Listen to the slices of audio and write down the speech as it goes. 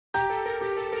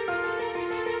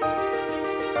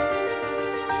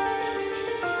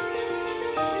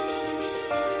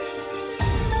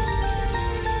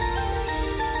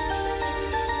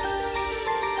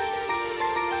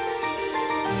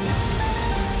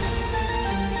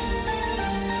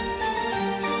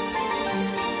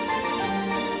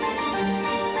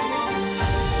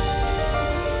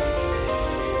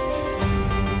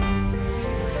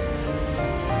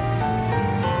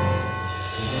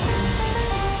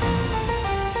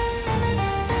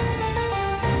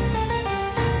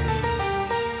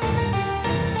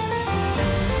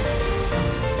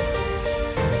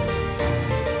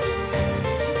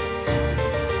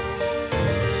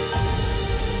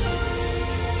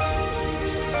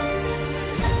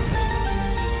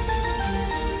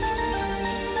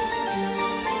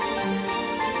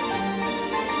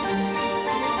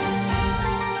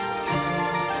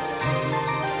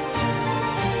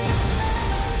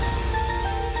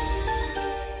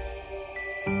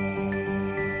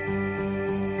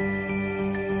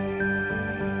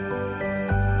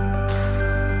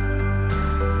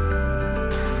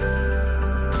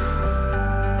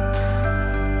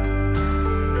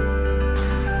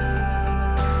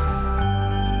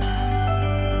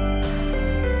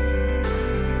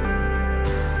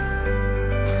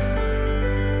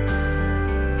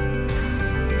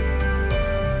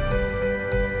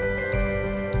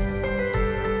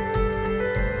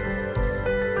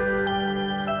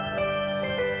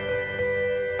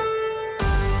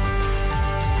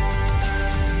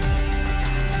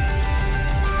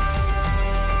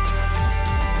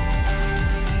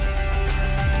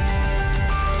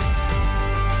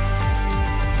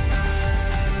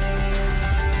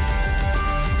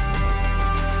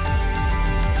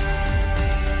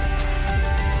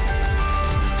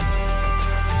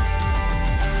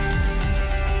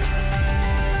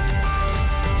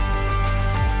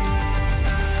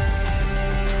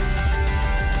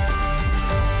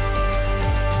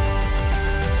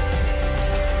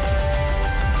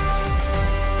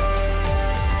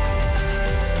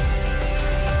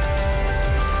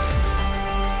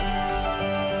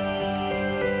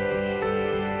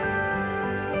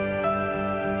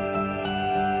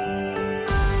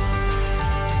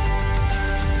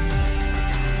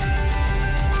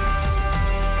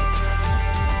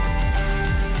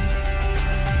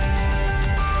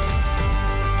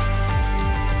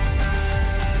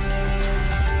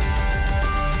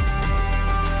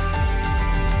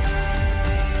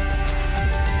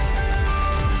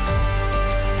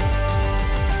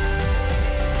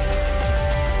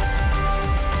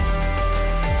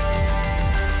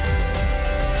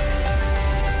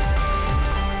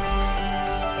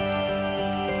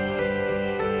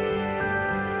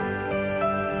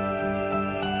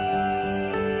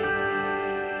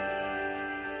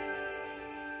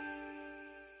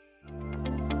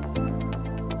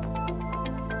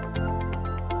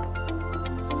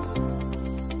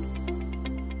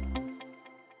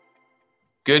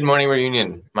Good morning,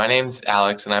 Reunion. My name's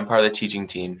Alex, and I'm part of the teaching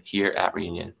team here at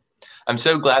Reunion. I'm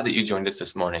so glad that you joined us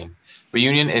this morning.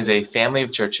 Reunion is a family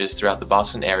of churches throughout the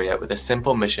Boston area with a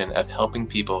simple mission of helping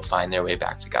people find their way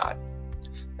back to God.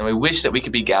 And we wish that we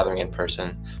could be gathering in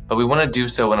person, but we want to do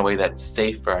so in a way that's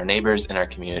safe for our neighbors and our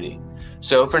community.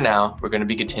 So for now, we're going to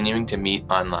be continuing to meet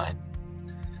online.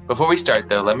 Before we start,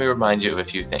 though, let me remind you of a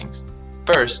few things.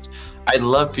 First, I'd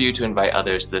love for you to invite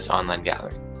others to this online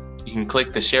gathering. You can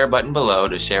click the share button below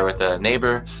to share with a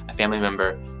neighbor, a family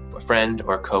member, a friend,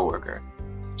 or a coworker.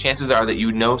 Chances are that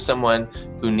you know someone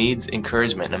who needs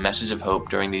encouragement and a message of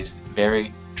hope during these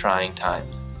very trying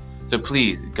times. So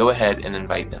please go ahead and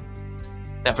invite them.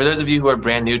 Now, for those of you who are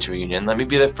brand new to Reunion, let me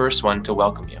be the first one to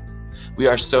welcome you. We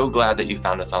are so glad that you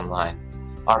found us online.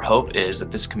 Our hope is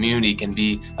that this community can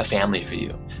be a family for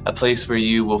you, a place where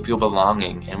you will feel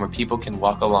belonging and where people can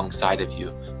walk alongside of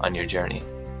you on your journey.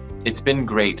 It's been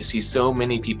great to see so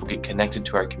many people get connected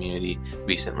to our community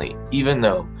recently, even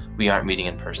though we aren't meeting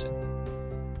in person.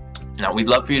 Now, we'd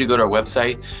love for you to go to our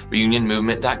website,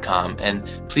 reunionmovement.com, and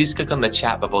please click on the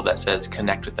chat bubble that says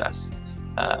connect with us.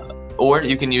 Or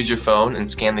you can use your phone and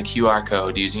scan the QR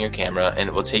code using your camera, and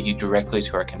it will take you directly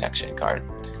to our connection card.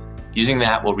 Using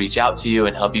that, we'll reach out to you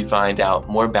and help you find out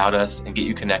more about us and get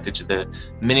you connected to the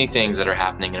many things that are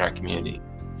happening in our community.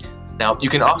 Now, you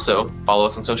can also follow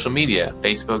us on social media,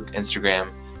 Facebook,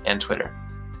 Instagram, and Twitter.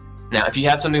 Now, if you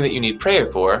have something that you need prayer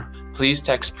for, please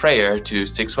text prayer to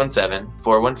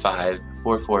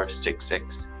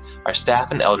 617-415-4466. Our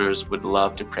staff and elders would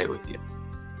love to pray with you.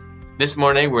 This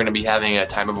morning, we're going to be having a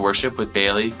time of worship with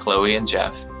Bailey, Chloe, and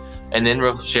Jeff. And then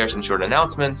we'll share some short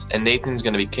announcements, and Nathan's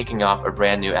going to be kicking off a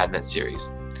brand new Advent series.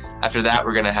 After that,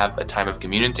 we're going to have a time of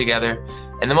communion together,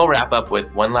 and then we'll wrap up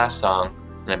with one last song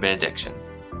and a benediction.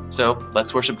 So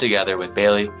let's worship together with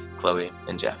Bailey, Chloe,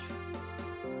 and Jeff.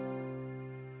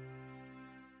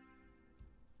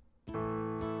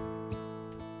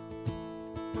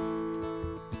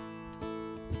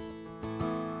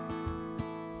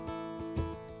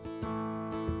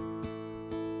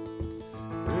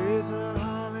 Praise a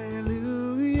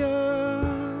hallelujah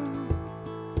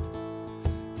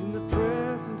in the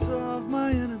presence of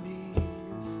my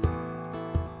enemies.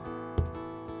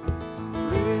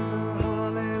 Praise a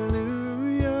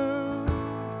hallelujah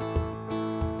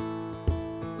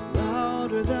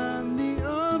louder than the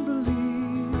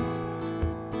unbelief.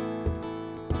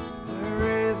 There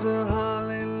is a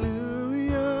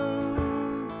hallelujah.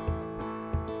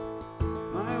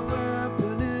 My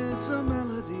weapon is a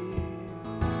melody.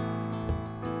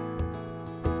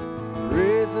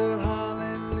 Raise a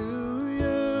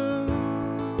hallelujah.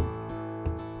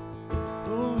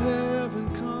 Oh, heaven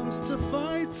comes to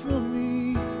fight for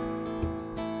me.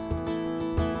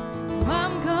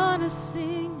 I'm gonna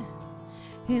sing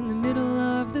in the middle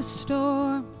of the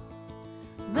storm,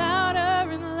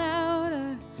 louder and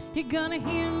louder. You're gonna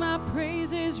hear my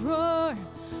praises roar.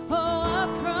 Oh, up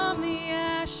from the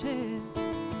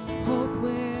ashes, hope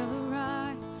will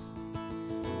arise.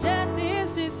 Death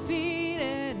is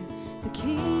defeated, the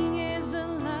King is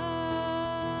alive.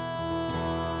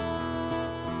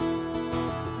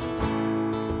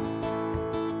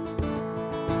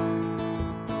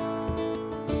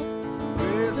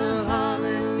 Praise a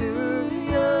hallelujah.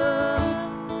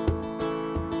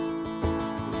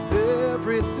 With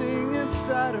everything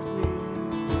inside of me.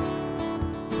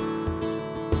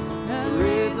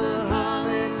 Praise a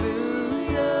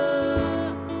hallelujah.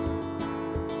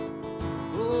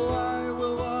 Oh, I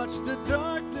will watch the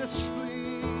darkness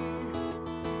flee.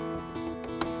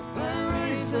 I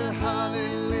raise a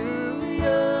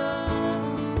hallelujah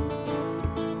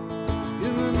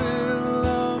in the middle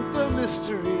of the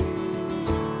mystery.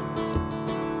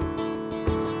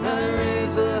 I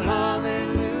raise a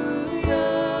hallelujah.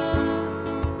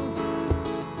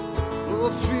 Oh,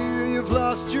 fear, you've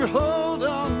lost your hold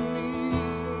on me.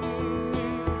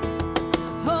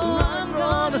 Oh, I'm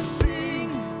gonna sing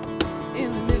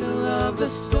in the middle of the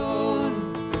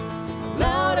storm,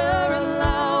 louder and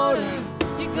louder.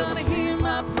 You're gonna hear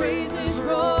my praises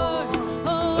roar.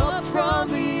 Oh, up from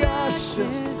the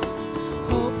ashes,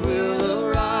 hope will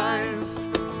arise.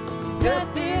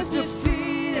 Death is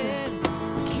defeated,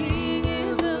 the King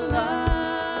is alive.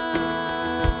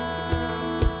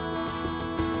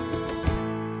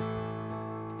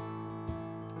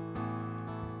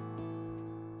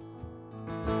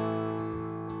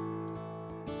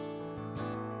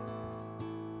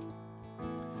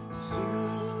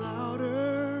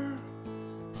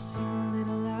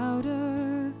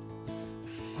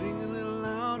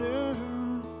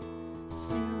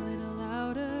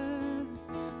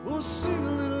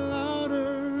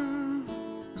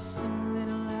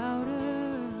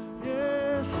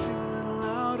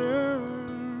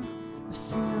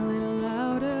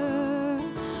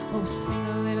 Oh, sing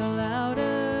a little louder.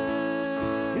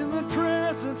 In the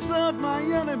presence of my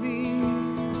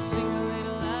enemies. Sing a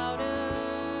little louder.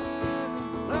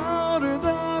 Louder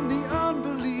than the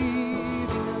unbelief.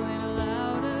 Sing a little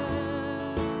louder.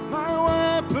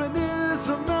 My weapon is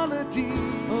a melody.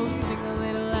 Oh, sing a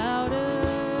little louder.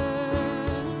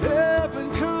 Heaven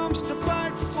comes to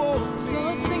fight for me.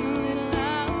 So sing a little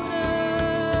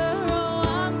louder. Oh,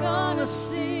 I'm gonna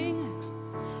sing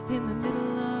in the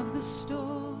middle of the storm.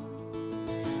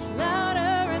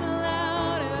 Louder and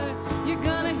louder, you're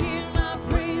gonna hear my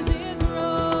praises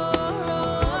roar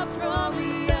up from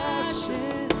the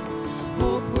ashes.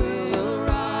 Hope will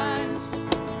arise.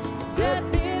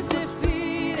 Death is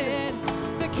defeated.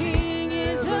 The King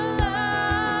is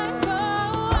alive.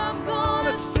 Oh, I'm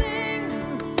gonna sing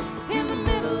in the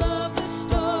middle of the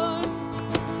storm.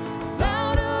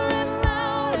 Louder and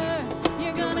louder,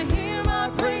 you're gonna hear my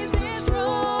praises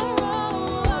roar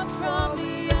up from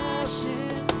the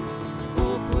ashes.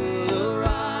 Hope will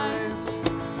arise.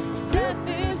 Death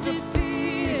is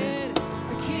defeated.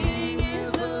 The King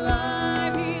is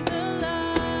alive. He's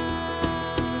alive.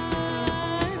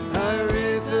 I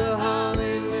raise a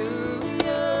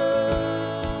hallelujah.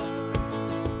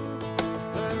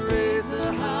 I raise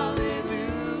a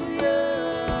hallelujah.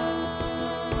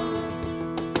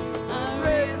 I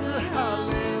raise a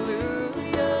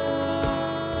hallelujah.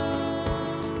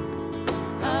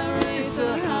 I raise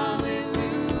a hallelujah.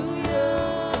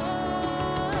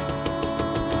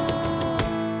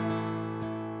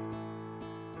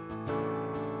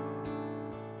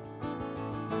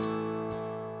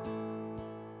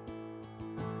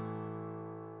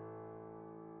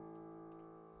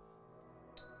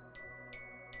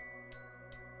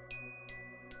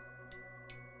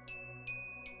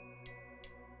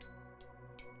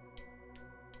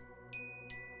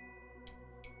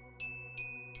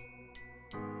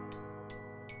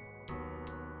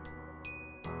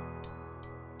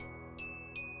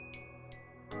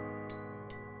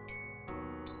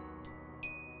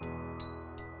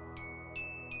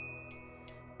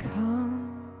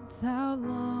 Come, thou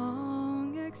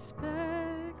long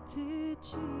expected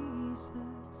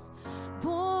Jesus,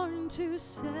 born to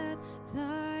set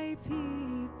thy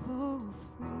people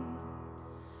free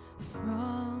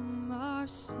from our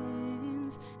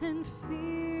sins and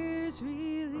fears.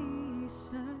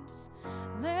 Release us,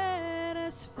 let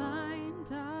us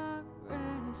find our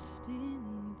rest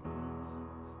in thee.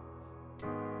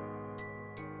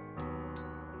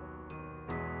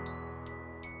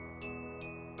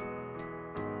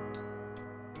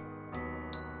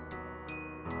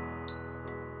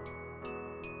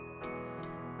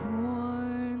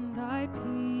 Born thy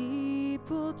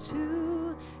people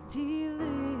to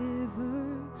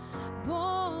deliver,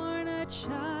 born a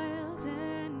child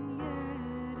and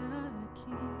yet a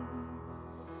king,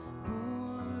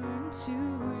 born to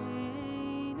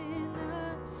reign in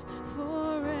us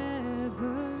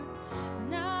forever.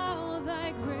 Now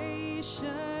thy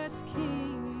gracious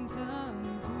kingdom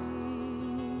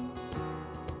bring.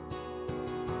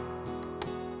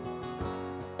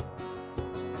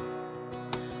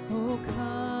 Oh,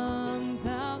 come,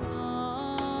 thou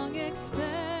long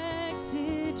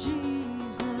expected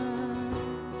Jesus.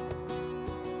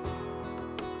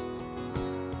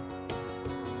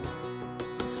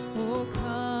 Oh,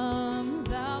 come,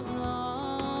 thou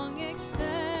long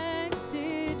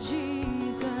expected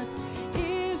Jesus.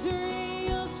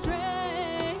 Israel's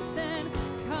strength and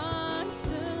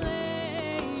consolation.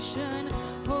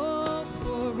 Hope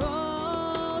for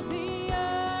all the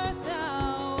earth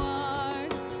thou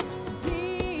art.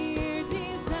 Dear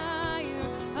desire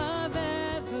of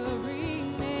every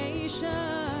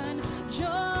nation,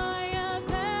 joy of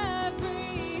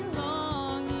every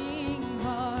longing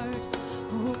heart.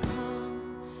 Oh, come,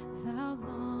 thou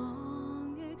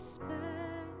long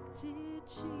expected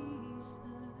Jesus.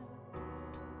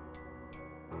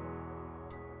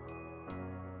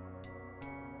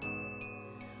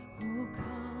 Oh,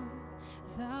 come,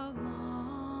 thou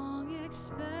long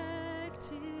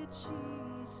expected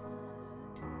Jesus.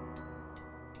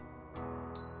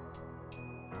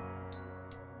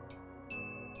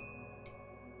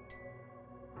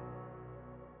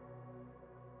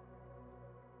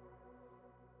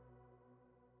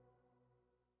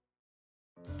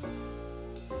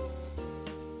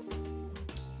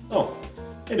 Oh,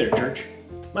 hey there, church.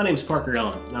 My name's Parker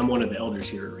Allen, and I'm one of the elders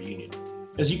here at Reunion.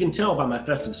 As you can tell by my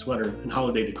festive sweater and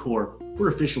holiday decor, we're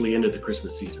officially into the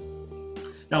Christmas season.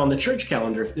 Now, on the church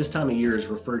calendar, this time of year is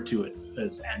referred to it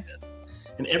as Advent.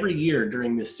 And every year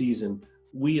during this season,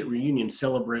 we at Reunion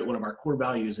celebrate one of our core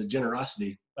values of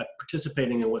generosity by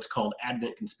participating in what's called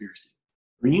Advent Conspiracy.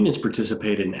 Reunion's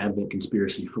participated in Advent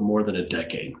Conspiracy for more than a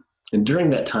decade. And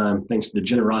during that time, thanks to the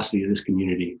generosity of this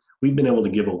community, we've been able to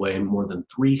give away more than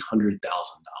 $300,000.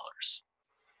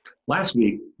 Last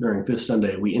week, during Fifth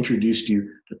Sunday, we introduced you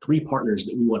to 3 partners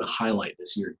that we want to highlight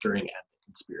this year during Advent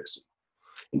Conspiracy.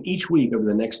 And each week over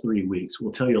the next 3 weeks,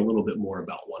 we'll tell you a little bit more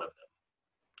about one of them.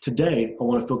 Today, I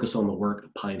want to focus on the work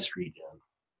of Pine Street Inn.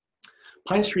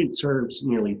 Pine Street serves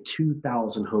nearly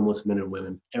 2,000 homeless men and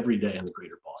women every day in the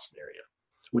greater Boston area,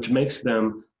 which makes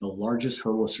them the largest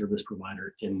homeless service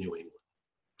provider in New England.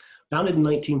 Founded in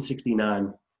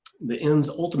 1969, the inn's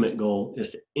ultimate goal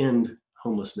is to end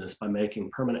homelessness by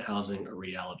making permanent housing a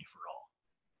reality for all.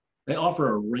 They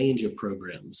offer a range of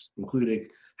programs, including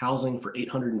housing for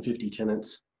 850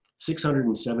 tenants,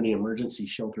 670 emergency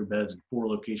shelter beds in 4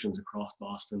 locations across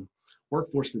Boston,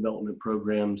 workforce development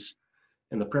programs,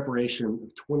 and the preparation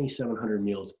of 2,700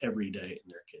 meals every day in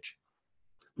their kitchen.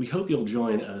 We hope you'll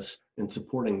join us in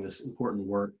supporting this important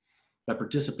work by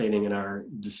participating in our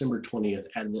December 20th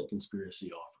Advent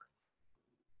Conspiracy offer.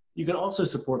 You can also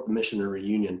support the mission and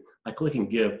reunion by clicking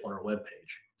Give on our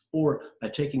webpage, or by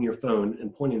taking your phone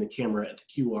and pointing the camera at the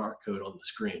QR code on the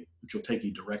screen, which will take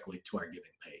you directly to our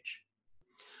giving page.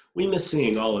 We miss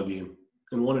seeing all of you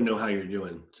and want to know how you're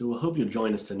doing, so we'll hope you'll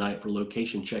join us tonight for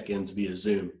location check-ins via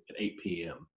Zoom at 8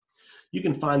 p.m. You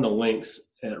can find the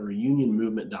links at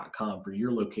reunionmovement.com for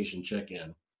your location check-in,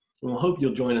 and we'll hope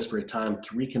you'll join us for a time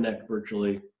to reconnect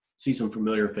virtually, see some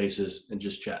familiar faces, and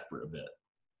just chat for a bit.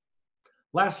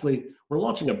 Lastly, we're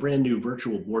launching a brand new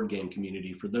virtual board game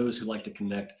community for those who like to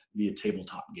connect via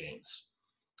tabletop games.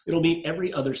 It'll meet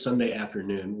every other Sunday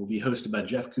afternoon. Will be hosted by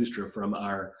Jeff Kustra from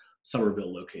our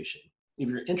Somerville location. If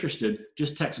you're interested,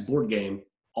 just text board game,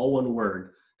 all one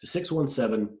word, to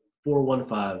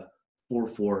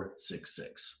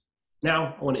 617-415-4466.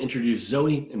 Now, I want to introduce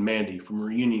Zoe and Mandy from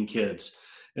Reunion Kids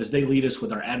as they lead us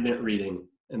with our Advent reading,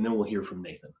 and then we'll hear from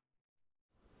Nathan.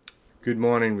 Good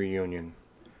morning, Reunion.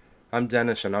 I'm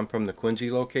Dennis, and I'm from the Quincy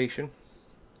location.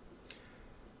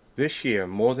 This year,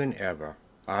 more than ever,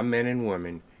 our men and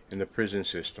women in the prison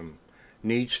system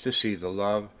needs to see the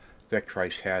love that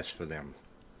Christ has for them.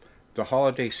 The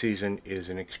holiday season is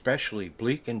an especially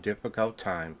bleak and difficult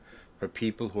time for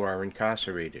people who are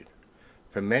incarcerated.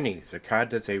 For many, the card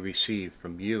that they receive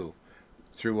from you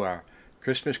through our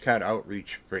Christmas card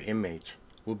outreach for inmates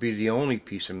will be the only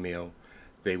piece of mail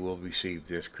they will receive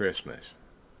this Christmas.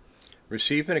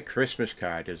 Receiving a Christmas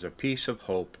card is a piece of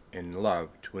hope and love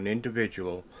to an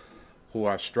individual who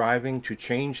are striving to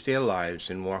change their lives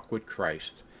and walk with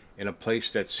Christ in a place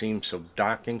that seems so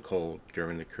dark and cold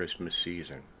during the Christmas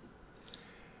season.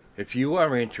 If you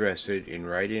are interested in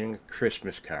writing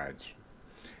Christmas cards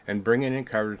and bringing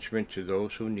encouragement to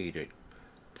those who need it,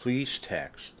 please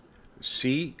text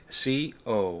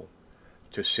CCO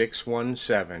to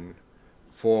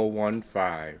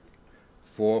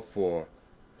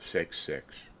 617-415-4466.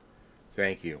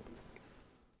 Thank you.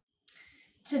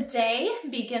 Today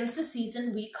begins the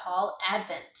season we call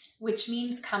Advent, which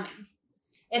means coming.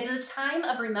 It's a time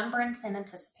of remembrance and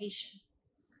anticipation.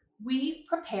 We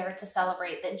prepare to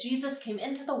celebrate that Jesus came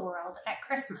into the world at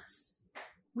Christmas.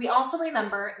 We also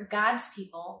remember God's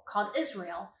people, called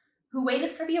Israel, who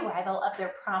waited for the arrival of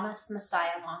their promised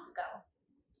Messiah long ago.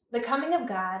 The coming of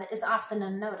God is often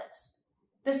unnoticed.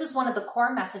 This is one of the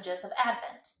core messages of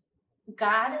Advent.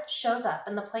 God shows up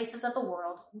in the places of the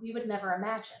world we would never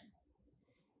imagine.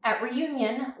 At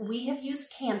Reunion, we have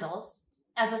used candles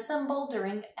as a symbol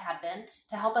during Advent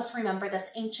to help us remember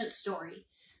this ancient story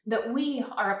that we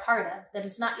are a part of that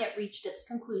has not yet reached its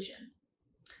conclusion.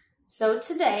 So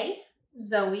today,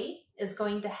 Zoe is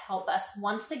going to help us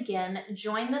once again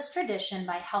join this tradition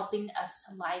by helping us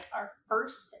to light our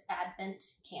first Advent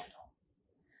candle.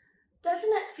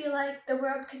 Doesn't it feel like the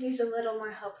world could use a little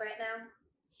more help right now?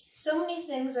 So many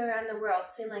things around the world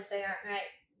seem like they aren't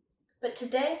right. But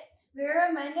today, we are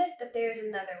reminded that there is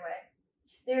another way.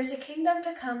 There is a kingdom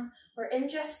to come where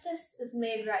injustice is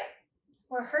made right,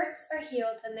 where hurts are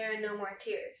healed and there are no more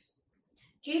tears.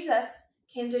 Jesus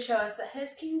came to show us that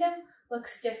his kingdom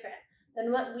looks different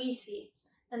than what we see,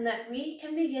 and that we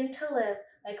can begin to live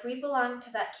like we belong to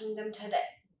that kingdom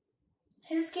today.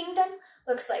 His kingdom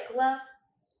looks like love,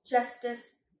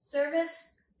 justice,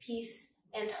 service, peace,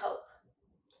 and hope.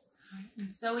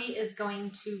 And Zoe is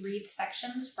going to read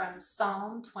sections from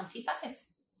Psalm 25.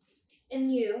 In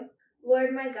you,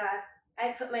 Lord my God,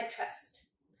 I put my trust.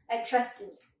 I trust in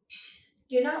you.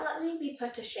 Do not let me be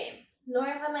put to shame, nor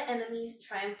let my enemies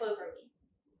triumph over me.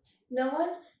 No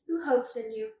one who hopes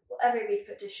in you will ever be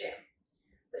put to shame,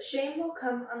 but shame will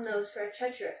come on those who are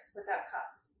treacherous without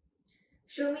cause.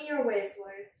 Show me your ways,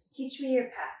 Lord. Teach me your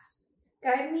paths.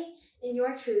 Guide me in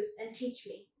your truth and teach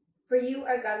me, for you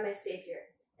are God my Savior,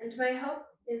 and my hope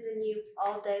is in you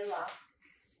all day long.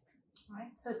 All right,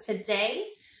 so today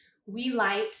we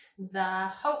light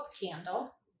the hope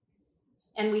candle,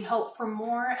 and we hope for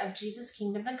more of Jesus'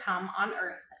 kingdom to come on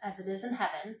earth as it is in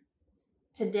heaven,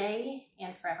 today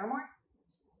and forevermore.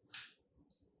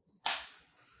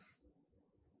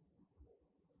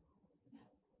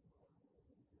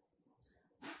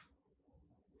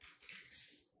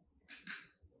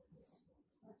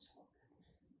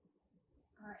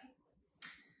 All right.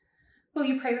 Will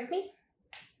you pray with me?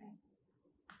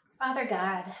 Father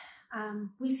God,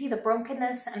 we see the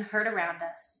brokenness and hurt around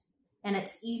us, and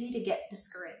it's easy to get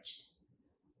discouraged.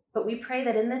 But we pray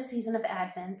that in this season of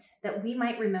Advent, that we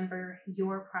might remember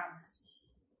your promise.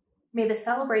 May the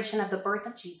celebration of the birth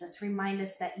of Jesus remind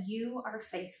us that you are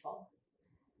faithful,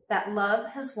 that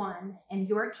love has won, and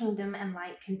your kingdom and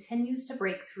light continues to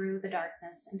break through the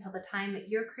darkness until the time that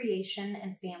your creation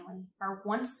and family are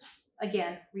once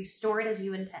again restored as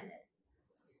you intended.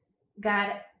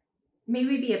 God, may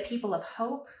we be a people of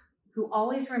hope who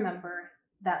always remember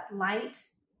that light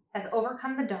has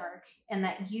overcome the dark and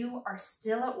that you are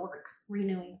still at work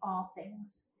renewing all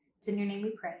things. It's in your name we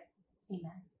pray.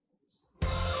 Amen.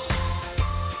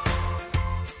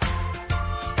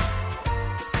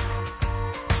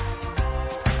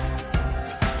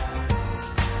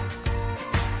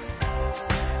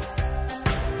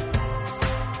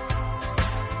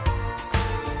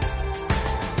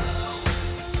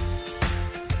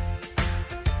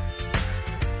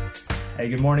 Hey,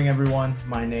 good morning, everyone.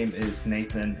 My name is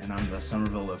Nathan, and I'm the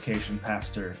Somerville location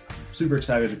pastor. I'm super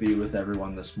excited to be with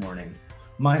everyone this morning.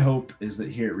 My hope is that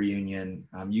here at Reunion,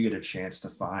 you get a chance to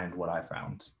find what I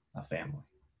found, a family.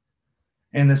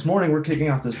 And this morning, we're kicking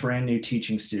off this brand new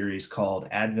teaching series called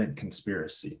Advent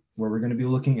Conspiracy, where we're going to be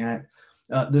looking at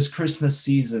this Christmas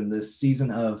season, this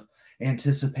season of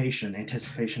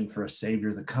anticipation for a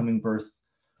Savior, the coming birth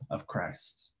of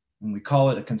Christ. And we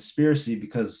call it a conspiracy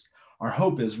because our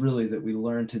hope is really that we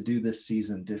learn to do this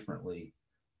season differently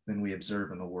than we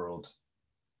observe in the world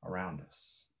around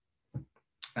us.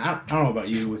 I don't know about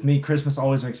you. With me, Christmas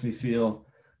always makes me feel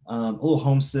a little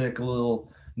homesick, a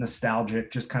little nostalgic,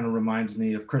 just kind of reminds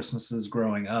me of Christmases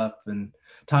growing up and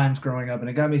times growing up. And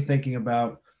it got me thinking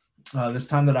about this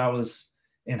time that I was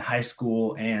in high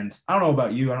school. And I don't know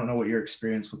about you. I don't know what your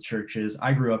experience with church is.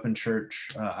 I grew up in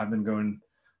church. I've been going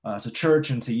to church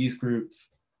and to youth group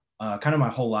kind of my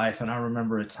whole life. And I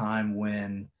remember a time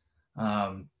when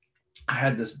I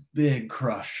had this big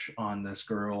crush on this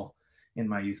girl in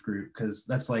my youth group, because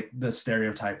that's like the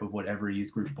stereotype of what every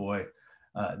youth group boy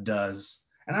does.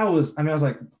 And I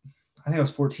think I was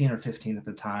 14 or 15 at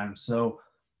the time. So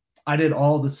I did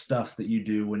all the stuff that you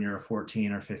do when you're a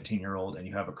 14 or 15-year-old and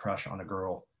you have a crush on a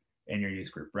girl in your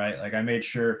youth group, right? Like I made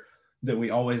sure that we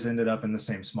always ended up in the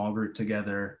same small group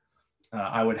together.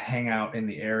 I would hang out in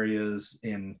the areas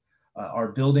in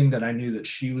our building that I knew that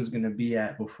she was going to be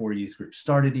at before youth group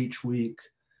started each week.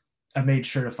 I made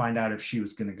sure to find out if she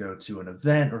was going to go to an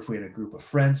event or if we had a group of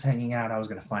friends hanging out. I was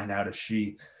going to find out if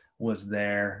she was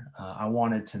there. I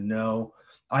wanted to know.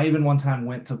 I even one time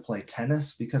went to play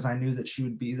tennis because I knew that she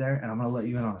would be there. And I'm going to let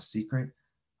you in on a secret.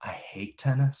 I hate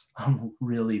tennis. I'm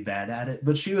really bad at it,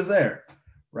 but she was there,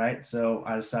 right? So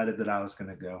I decided that I was going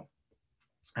to go.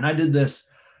 And I did this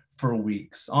for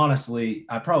weeks. Honestly,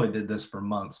 I probably did this for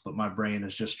months, but my brain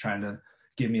is just trying to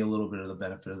give me a little bit of the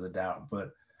benefit of the doubt.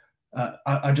 But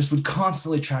I just would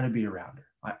constantly try to be around her.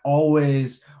 I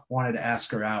always wanted to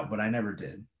ask her out, but I never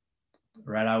did,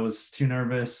 right? I was too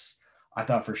nervous. I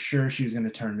thought for sure she was going to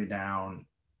turn me down.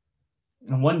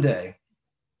 And one day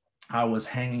I was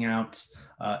hanging out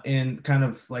in kind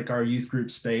of like our youth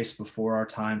group space before our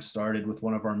time started with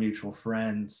one of our mutual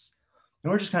friends.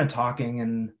 And we're just kind of talking,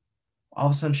 and all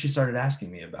of a sudden she started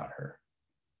asking me about her.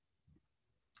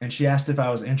 And she asked if I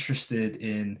was interested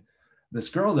in this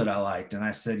girl that I liked. And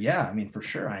I said, yeah, I mean, for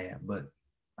sure I am, but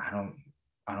I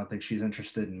don't think she's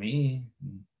interested in me.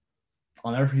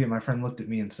 I'll never forget, my friend looked at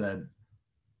me and said,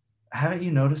 haven't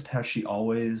you noticed how she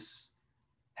always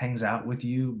hangs out with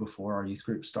you before our youth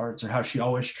group starts, or how she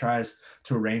always tries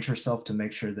to arrange herself to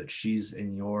make sure that she's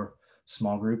in your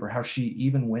small group, or how she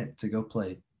even went to go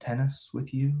play tennis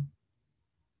with you?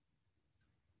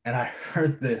 And I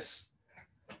heard this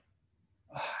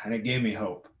and it gave me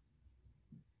hope,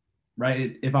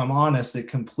 right? If I'm honest, it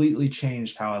completely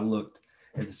changed how I looked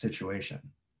at the situation,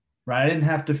 right? I didn't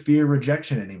have to fear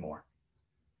rejection anymore.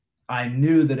 I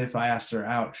knew that if I asked her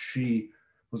out, she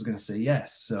was going to say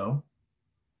yes. So,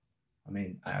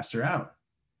 I asked her out.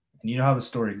 And you know how the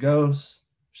story goes.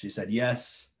 She said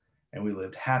yes, and we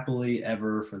lived happily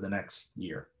ever for the next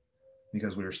year.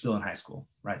 because we were still in high school,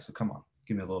 right? So come on,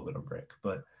 give me a little bit of a break.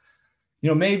 But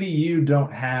maybe you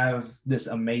don't have this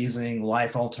amazing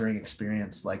life-altering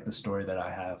experience like the story that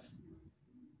I have.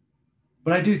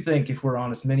 But I do think, if we're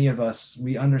honest, many of us,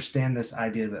 we understand this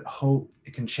idea that hope,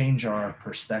 it can change our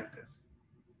perspective,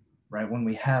 right? When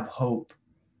we have hope,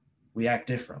 we act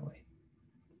differently.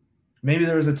 Maybe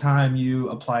there was a time you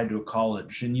applied to a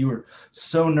college and you were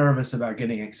so nervous about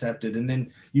getting accepted, and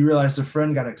then you realized a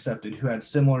friend got accepted who had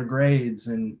similar grades,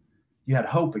 and you had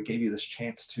hope. It gave you this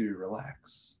chance to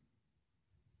relax.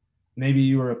 Maybe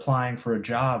you were applying for a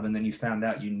job and then you found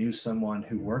out you knew someone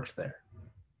who worked there,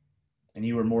 and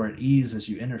you were more at ease as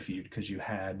you interviewed because you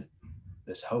had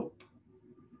this hope.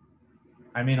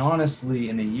 I mean, honestly,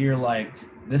 in a year like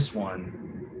this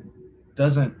one,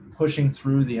 doesn't pushing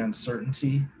through the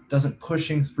uncertainty, doesn't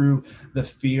pushing through the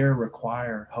fear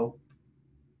require hope?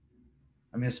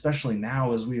 I mean, especially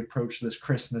now as we approach this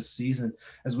Christmas season,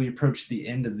 as we approach the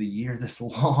end of the year, this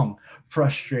long,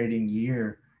 frustrating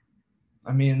year.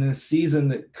 I mean, in a season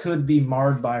that could be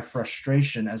marred by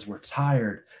frustration as we're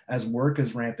tired, as work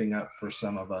is ramping up for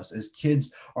some of us, as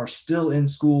kids are still in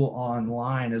school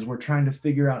online, as we're trying to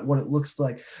figure out what it looks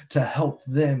like to help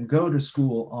them go to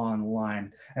school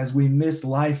online, as we miss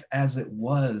life as it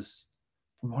was.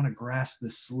 We want to grasp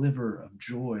this sliver of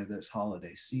joy this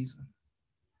holiday season.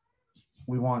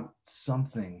 We want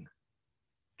something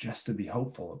just to be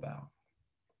hopeful about.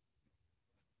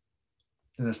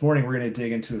 And this morning, we're going to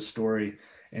dig into a story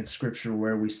in scripture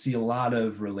where we see a lot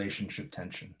of relationship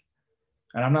tension.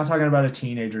 And I'm not talking about a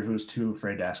teenager who was too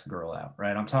afraid to ask a girl out,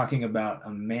 right? I'm talking about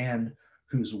a man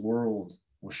whose world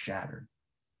was shattered.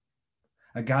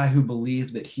 A guy who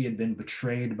believed that he had been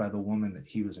betrayed by the woman that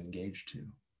he was engaged to.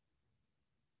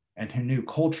 And who knew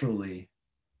culturally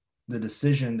the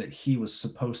decision that he was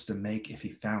supposed to make if he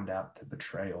found out the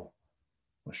betrayal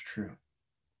was true.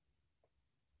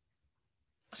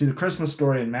 See, the Christmas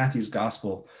story in Matthew's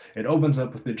gospel, it opens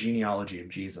up with the genealogy of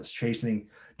Jesus, tracing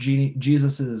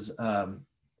Jesus's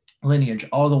lineage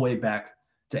all the way back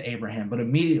to Abraham. But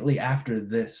immediately after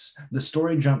this, the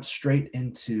story jumps straight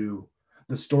into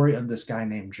the story of this guy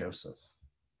named Joseph.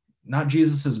 Not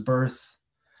Jesus's birth,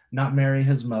 not Mary,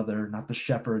 his mother, not the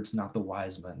shepherds, not the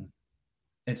wise men.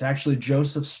 It's actually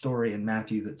Joseph's story in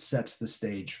Matthew that sets the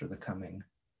stage for the coming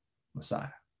Messiah.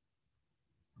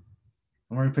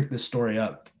 And we're going to pick this story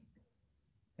up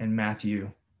in Matthew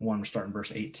 1, starting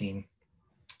verse 18.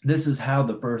 This is how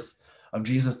the birth of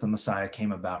Jesus the Messiah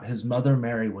came about. His mother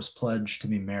Mary was pledged to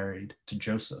be married to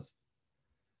Joseph.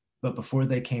 But before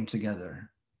they came together,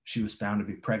 she was found to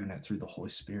be pregnant through the Holy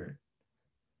Spirit.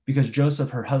 Because Joseph,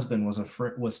 her husband,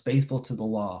 was faithful to the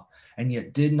law and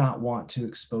yet did not want to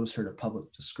expose her to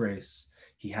public disgrace,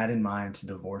 he had in mind to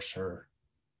divorce her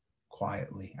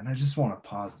quietly. And I just want to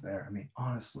pause there. I mean,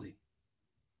 honestly,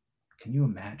 can you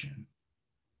imagine?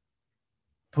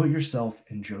 Put yourself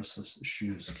in Joseph's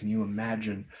shoes. Can you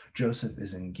imagine? Joseph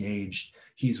is engaged.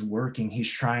 He's working. He's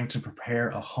trying to prepare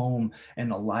a home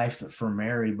and a life for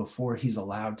Mary before he's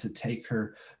allowed to take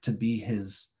her to be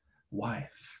his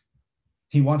wife.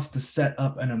 He wants to set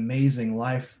up an amazing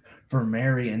life for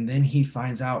Mary, and then he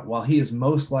finds out, while he is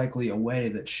most likely away,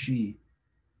 that she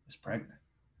is pregnant.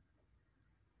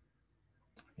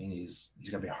 And he's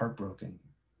going to be heartbroken.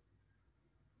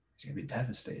 He's going to be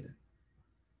devastated.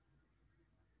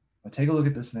 But take a look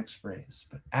at this next phrase.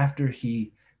 But after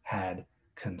he had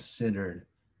considered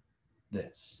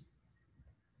this.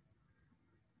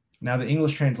 Now, the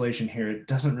English translation here, it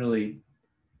doesn't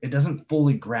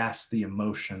fully grasp the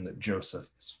emotion that Joseph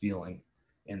is feeling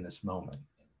in this moment.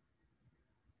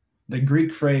 The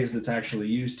Greek phrase that's actually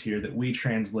used here that we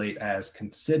translate as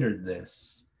considered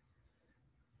this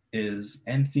is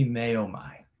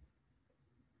enthymaiomai.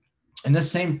 And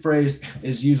this same phrase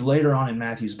is used later on in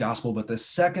Matthew's gospel, but the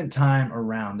second time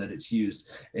around that it's used,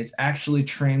 it's actually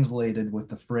translated with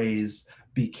the phrase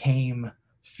became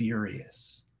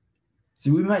furious. See,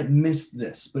 we might miss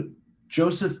this, but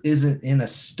Joseph isn't in a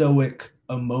stoic,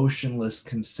 emotionless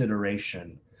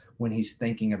consideration when he's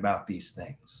thinking about these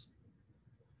things.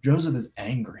 Joseph is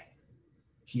angry.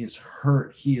 He is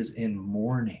hurt. He is in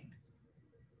mourning.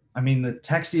 I mean, the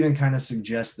text even kind of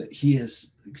suggests that he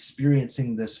is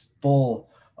experiencing this full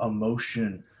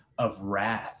emotion of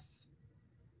wrath,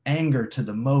 anger to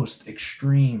the most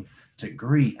extreme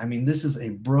degree. I mean, this is a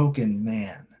broken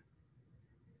man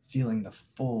feeling the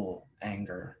full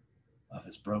anger of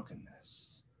his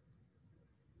brokenness.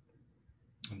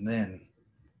 And then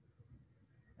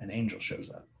an angel shows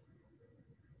up.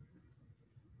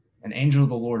 An angel of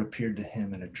the Lord appeared to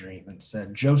him in a dream and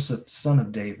said, "Joseph, son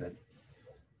of David,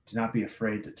 do not be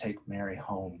afraid to take Mary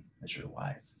home as your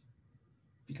wife,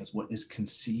 because what is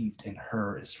conceived in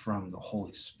her is from the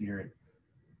Holy Spirit.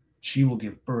 She will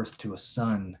give birth to a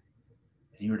son,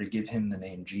 and you are to give him the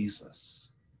name Jesus,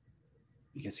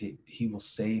 because he will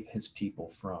save his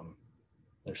people from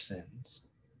their sins.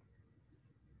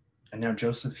 And now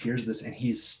Joseph hears this, and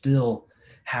he's still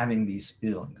having these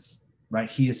feelings, right?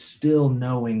 He is still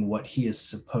knowing what he is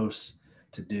supposed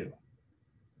to do.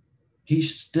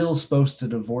 He's still supposed to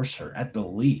divorce her at the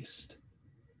least.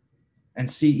 And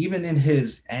see, even in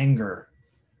his anger,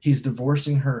 he's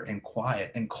divorcing her in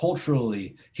quiet. And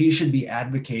culturally, he should be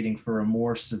advocating for a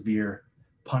more severe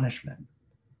punishment.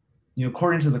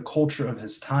 According to the culture of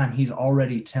his time, he's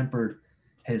already tempered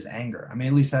his anger. I mean,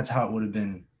 at least that's how it would have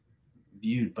been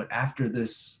viewed. But after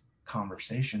this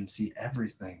conversation, see,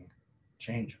 everything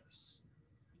changes.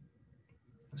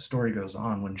 The story goes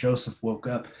on. When Joseph woke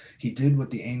up, he did what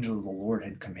the angel of the Lord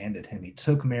had commanded him. He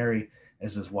took Mary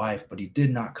as his wife, but he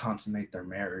did not consummate their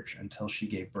marriage until she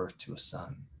gave birth to a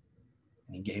son.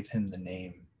 And he gave him the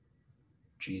name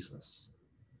Jesus.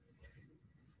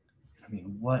 I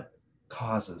mean, what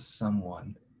causes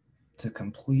someone to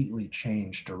completely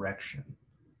change direction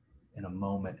in a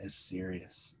moment as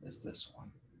serious as this one?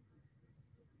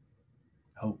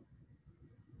 Hope.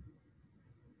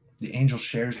 The angel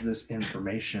shares this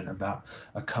information about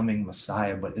a coming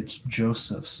Messiah, but it's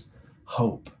Joseph's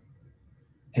hope,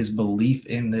 his belief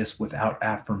in this without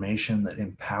affirmation, that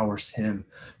empowers him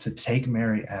to take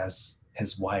Mary as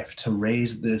his wife, to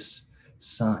raise this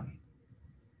son.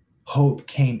 Hope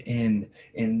came in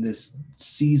this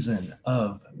season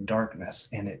of darkness,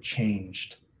 and it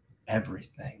changed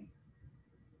everything.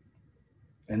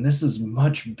 And this is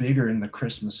much bigger in the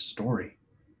Christmas story,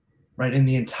 right? In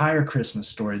the entire Christmas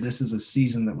story, this is a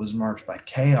season that was marked by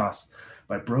chaos,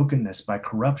 by brokenness, by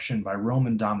corruption, by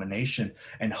Roman domination,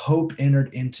 and hope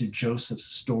entered into Joseph's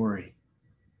story.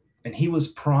 And he was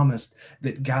promised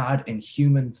that God in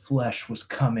human flesh was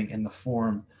coming in the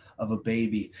form of a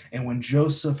baby. And when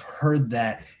Joseph heard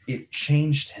that, it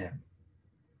changed him.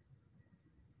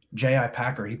 J.I.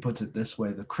 Packer, he puts it this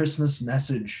way: the Christmas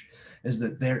message is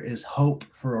that there is hope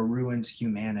for a ruined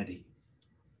humanity,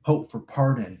 hope for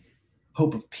pardon,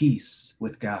 hope of peace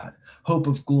with God, hope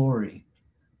of glory,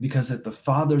 because at the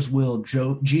Father's will,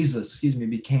 Jesus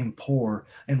became poor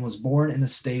and was born in a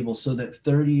stable so that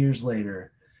 30 years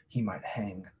later he might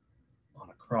hang on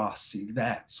a cross. See,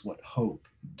 that's what hope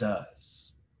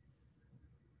does.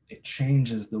 It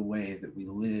changes the way that we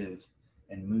live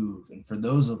and move. And for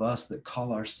those of us that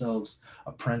call ourselves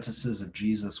apprentices of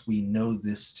Jesus, we know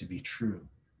this to be true.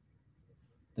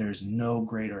 There is no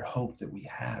greater hope that we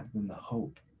have than the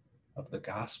hope of the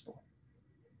gospel.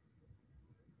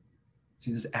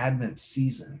 See, this Advent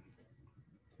season,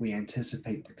 we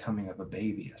anticipate the coming of a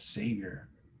baby, a savior,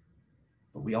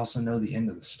 but we also know the end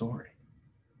of the story.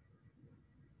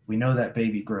 We know that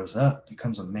baby grows up,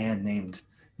 becomes a man named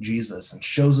Jesus, and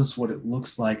shows us what it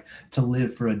looks like to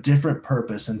live for a different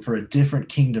purpose and for a different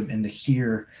kingdom in the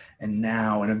here and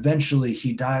now. And eventually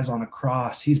he dies on a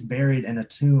cross, he's buried in a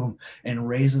tomb, and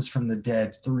raises from the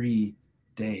dead 3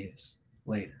 days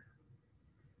later.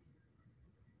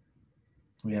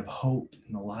 We have hope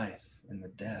in the life and the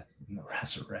death and the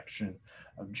resurrection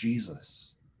of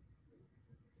Jesus.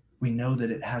 We know that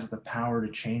it has the power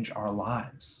to change our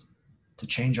lives, to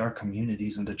change our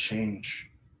communities, and to change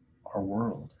our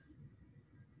world.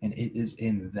 And it is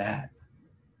in that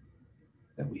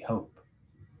we hope.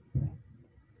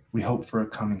 We hope for a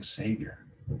coming Savior.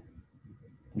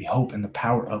 We hope in the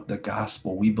power of the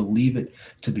gospel. We believe it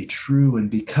to be true.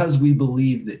 And because we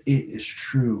believe that it is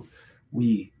true,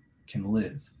 we can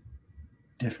live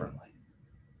differently.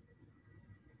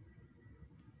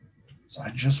 So I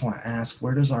just want to ask,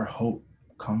 where does our hope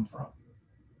come from?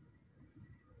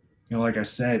 Like I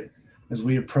said, as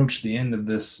we approach the end of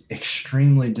this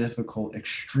extremely difficult,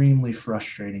 extremely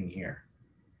frustrating year,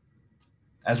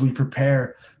 as we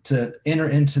prepare to enter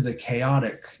into the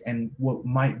chaotic and what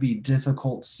might be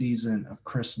difficult season of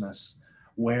Christmas,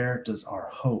 where does our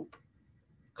hope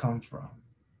come from?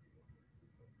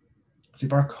 See,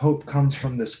 if our hope comes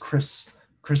from this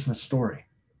Christmas story,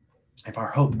 if our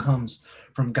hope comes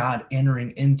from God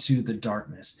entering into the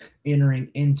darkness, entering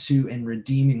into and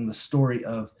redeeming the story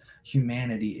of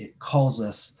humanity, it calls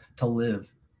us to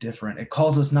live different. It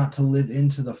calls us not to live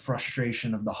into the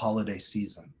frustration of the holiday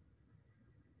season.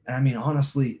 And I mean,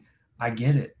 honestly, I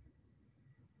get it.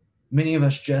 Many of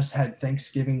us just had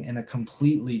Thanksgiving in a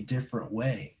completely different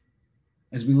way.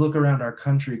 As we look around our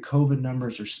country, COVID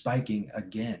numbers are spiking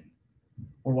again.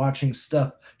 We're watching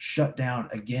stuff shut down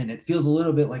again. It feels a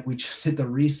little bit like we just hit the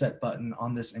reset button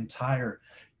on this entire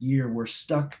year. We're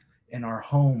stuck in our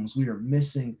homes. We are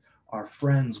missing our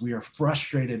friends. We are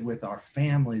frustrated with our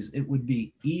families. It would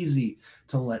be easy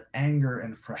to let anger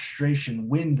and frustration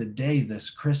win the day this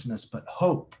Christmas, but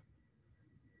hope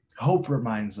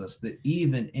reminds us that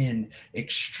even in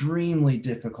extremely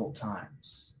difficult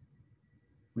times,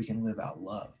 we can live out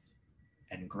love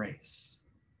and grace.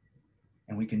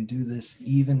 And we can do this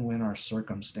even when our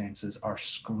circumstances are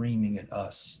screaming at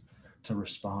us to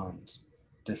respond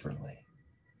differently.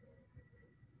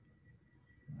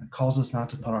 It calls us not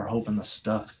to put our hope in the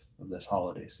stuff of this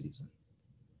holiday season.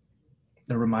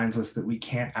 It reminds us that we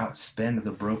can't outspend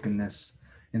the brokenness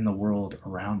in the world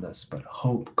around us, but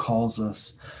hope calls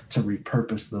us to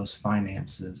repurpose those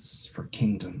finances for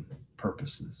kingdom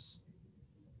purposes.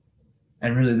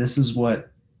 And really, this is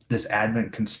what this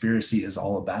Advent conspiracy is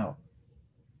all about.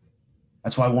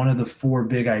 That's why one of the 4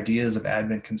 big ideas of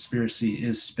Advent conspiracy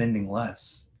is spending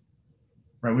less.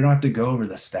 Right? We don't have to go over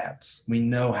the stats. We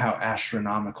know how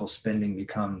astronomical spending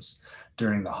becomes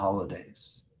during the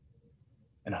holidays.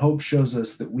 And hope shows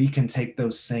us that we can take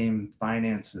those same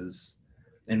finances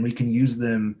and we can use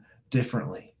them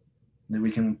differently. That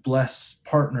we can bless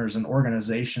partners and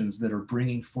organizations that are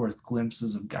bringing forth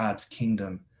glimpses of God's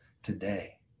kingdom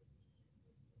today.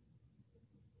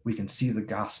 We can see the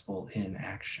gospel in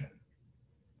action.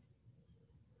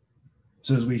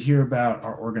 So as we hear about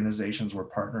our organizations we're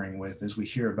partnering with, as we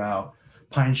hear about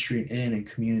Pine Street Inn and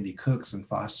Community Cooks and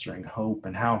Fostering Hope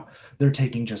and how they're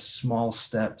taking just small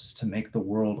steps to make the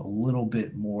world a little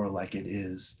bit more like it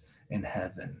is in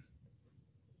heaven,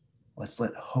 let's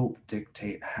let hope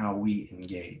dictate how we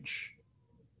engage.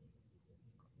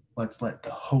 Let's let the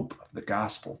hope of the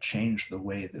gospel change the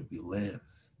way that we live.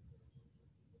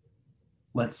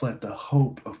 Let's let the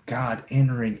hope of God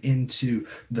entering into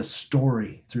the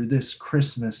story through this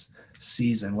Christmas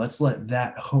season. Let's let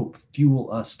that hope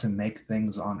fuel us to make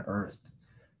things on earth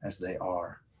as they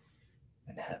are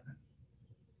in heaven.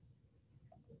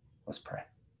 Let's pray.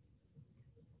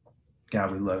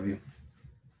 God, we love you.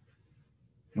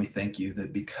 We thank you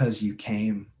that because you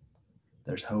came,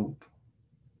 there's hope.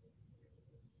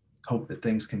 Hope that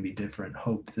things can be different.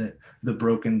 Hope that the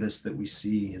brokenness that we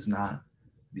see is not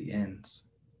the ends.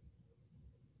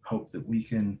 Hope that we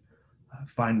can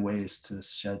find ways to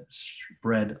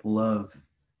spread love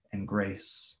and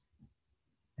grace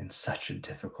in such a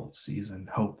difficult season.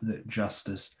 Hope that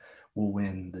justice will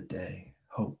win the day.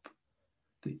 Hope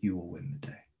that you will win the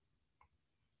day.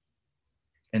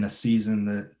 In a season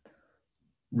that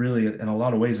really, in a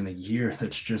lot of ways, in a year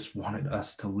that's just wanted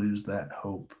us to lose that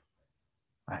hope,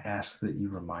 I ask that you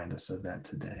remind us of that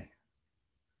today.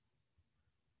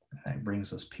 And that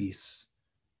brings us peace,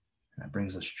 and that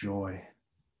brings us joy,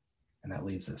 and that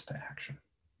leads us to action.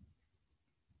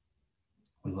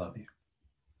 We love you.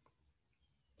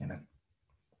 Amen.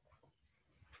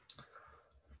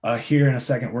 Here in a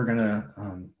second, we're going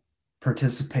to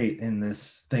participate in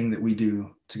this thing that we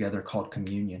do together called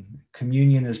communion.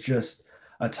 Communion is just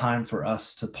a time for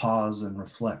us to pause and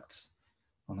reflect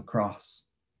on the cross.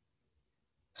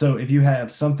 So if you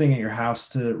have something at your house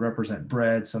to represent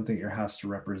bread, something at your house to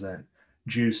represent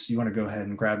juice, you want to go ahead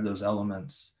and grab those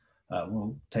elements.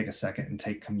 We'll take a second and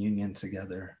take communion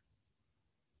together.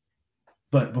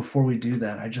 But before we do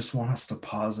that, I just want us to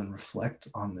pause and reflect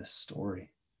on this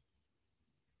story.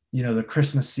 You know, the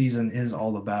Christmas season is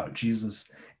all about Jesus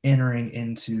entering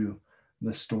into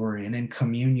the story. And in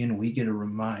communion, we get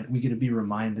to be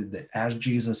reminded that as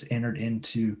Jesus entered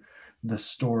into the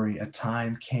story, a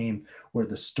time came where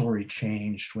the story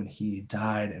changed when he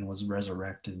died and was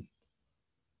resurrected.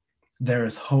 There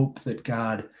is hope that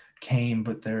God came,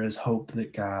 but there is hope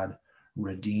that God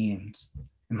redeemed.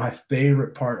 And my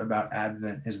favorite part about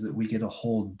Advent is that we get to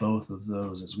hold both of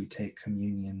those as we take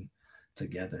communion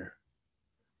together.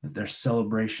 That there's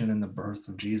celebration in the birth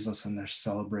of Jesus and there's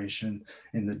celebration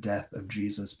in the death of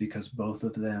Jesus, because both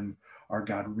of them are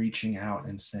God reaching out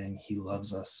and saying he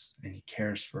loves us and he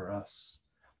cares for us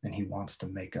and he wants to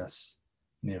make us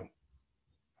new.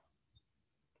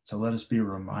 So let us be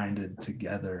reminded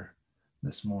together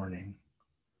this morning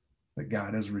that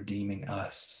God is redeeming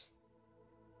us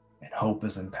and hope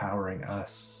is empowering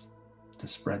us to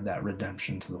spread that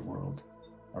redemption to the world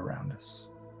around us.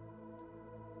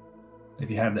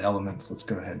 If you have the elements, let's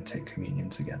go ahead and take communion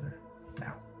together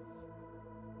now.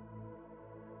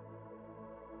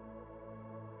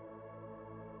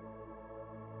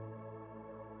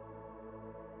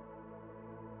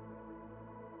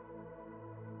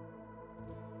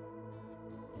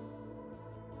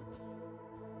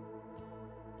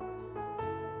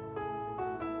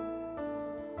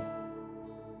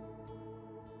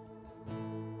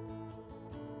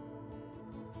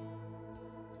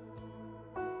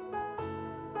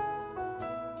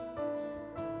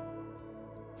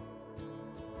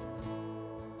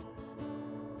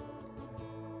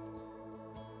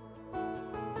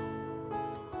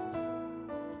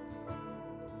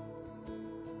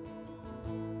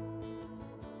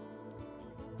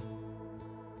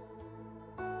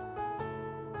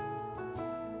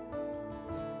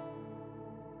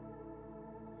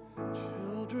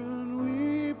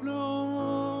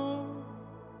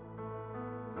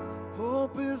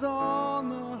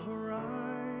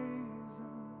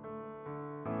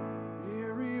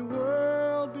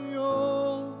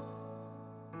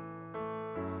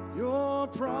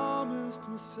 promised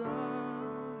Messiah.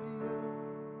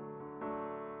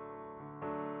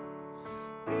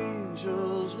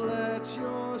 Angels, let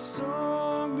your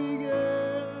song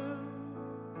begin.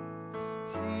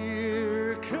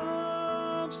 Here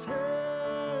comes heaven.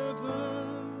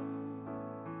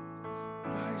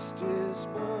 Christ is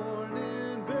born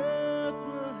in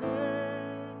Bethlehem.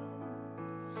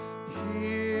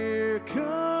 Here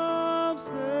comes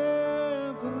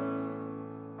heaven.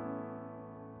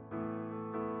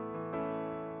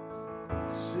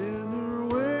 Sinner,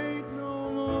 wait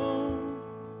no more.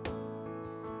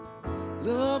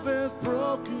 Love has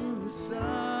broken the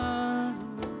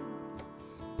silence.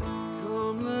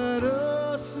 Come, let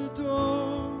us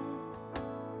adore.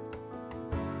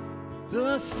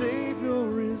 The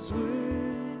Savior is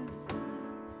with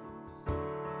us.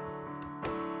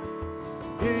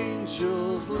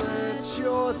 Angels, let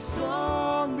your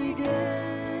song begin.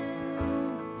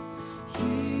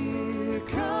 Here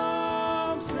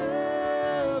comes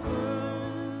heaven.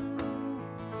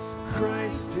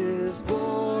 Christ is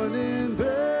born in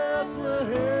Bethlehem.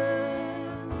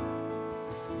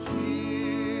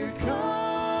 Here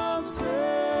comes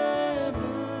heaven.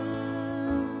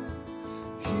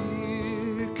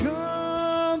 Here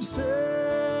comes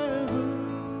heaven.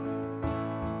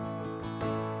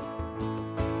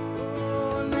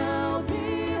 Oh, now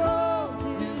behold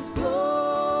his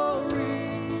glory,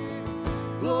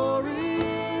 glory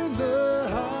in the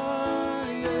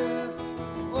highest.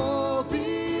 All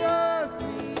the earth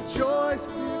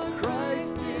rejoice, for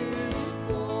Christ is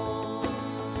born.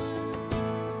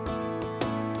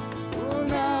 Oh,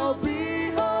 now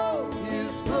behold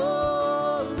his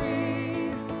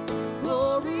glory,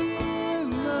 glory in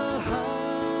the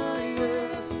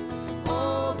highest.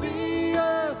 All the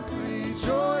earth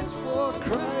rejoice, for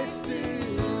Christ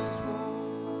is born.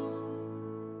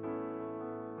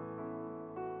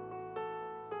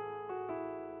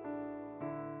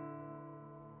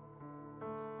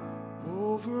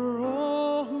 Over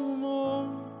all who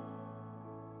mourn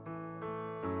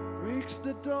breaks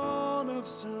the dawn of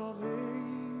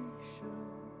salvation.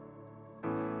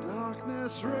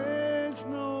 Darkness reigns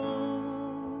no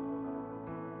more,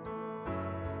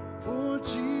 for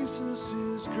Jesus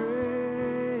is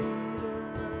greater.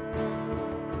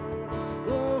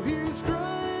 Oh, he's greater.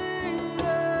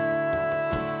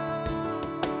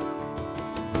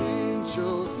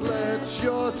 Angels, let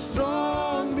your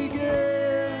song begin.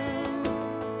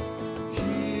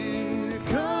 Here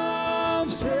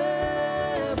comes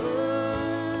heaven.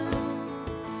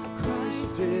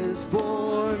 Christ is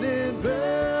born in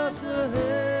Bethlehem.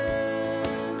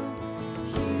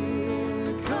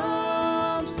 Here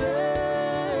comes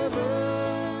heaven.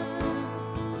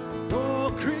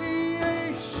 All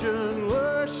creation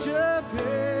worship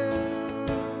him.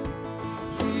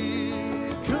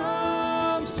 Here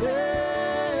comes heaven.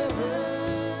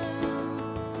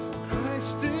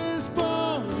 Christ is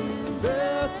born in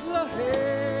Bethlehem.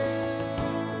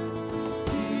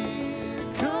 Here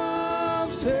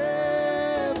comes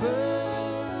heaven.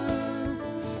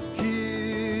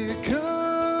 Here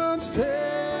comes heaven.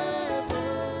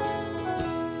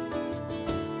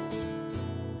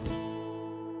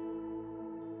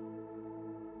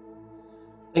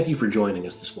 Thank you for joining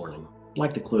us this morning. I'd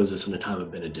like to close this in a time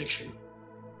of benediction.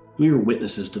 We are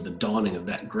witnesses to the dawning of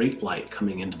that great light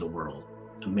coming into the world,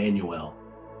 Emmanuel,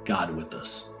 God with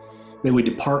us. May we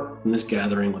depart from this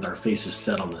gathering with our faces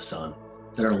set on the sun,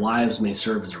 that our lives may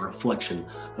serve as a reflection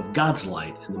of God's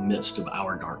light in the midst of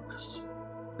our darkness,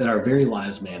 that our very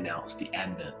lives may announce the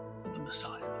advent of the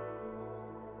Messiah.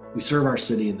 We serve our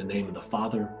city in the name of the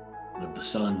Father, and of the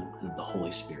Son, and of the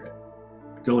Holy Spirit.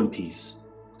 Go in peace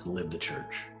and live the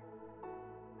church.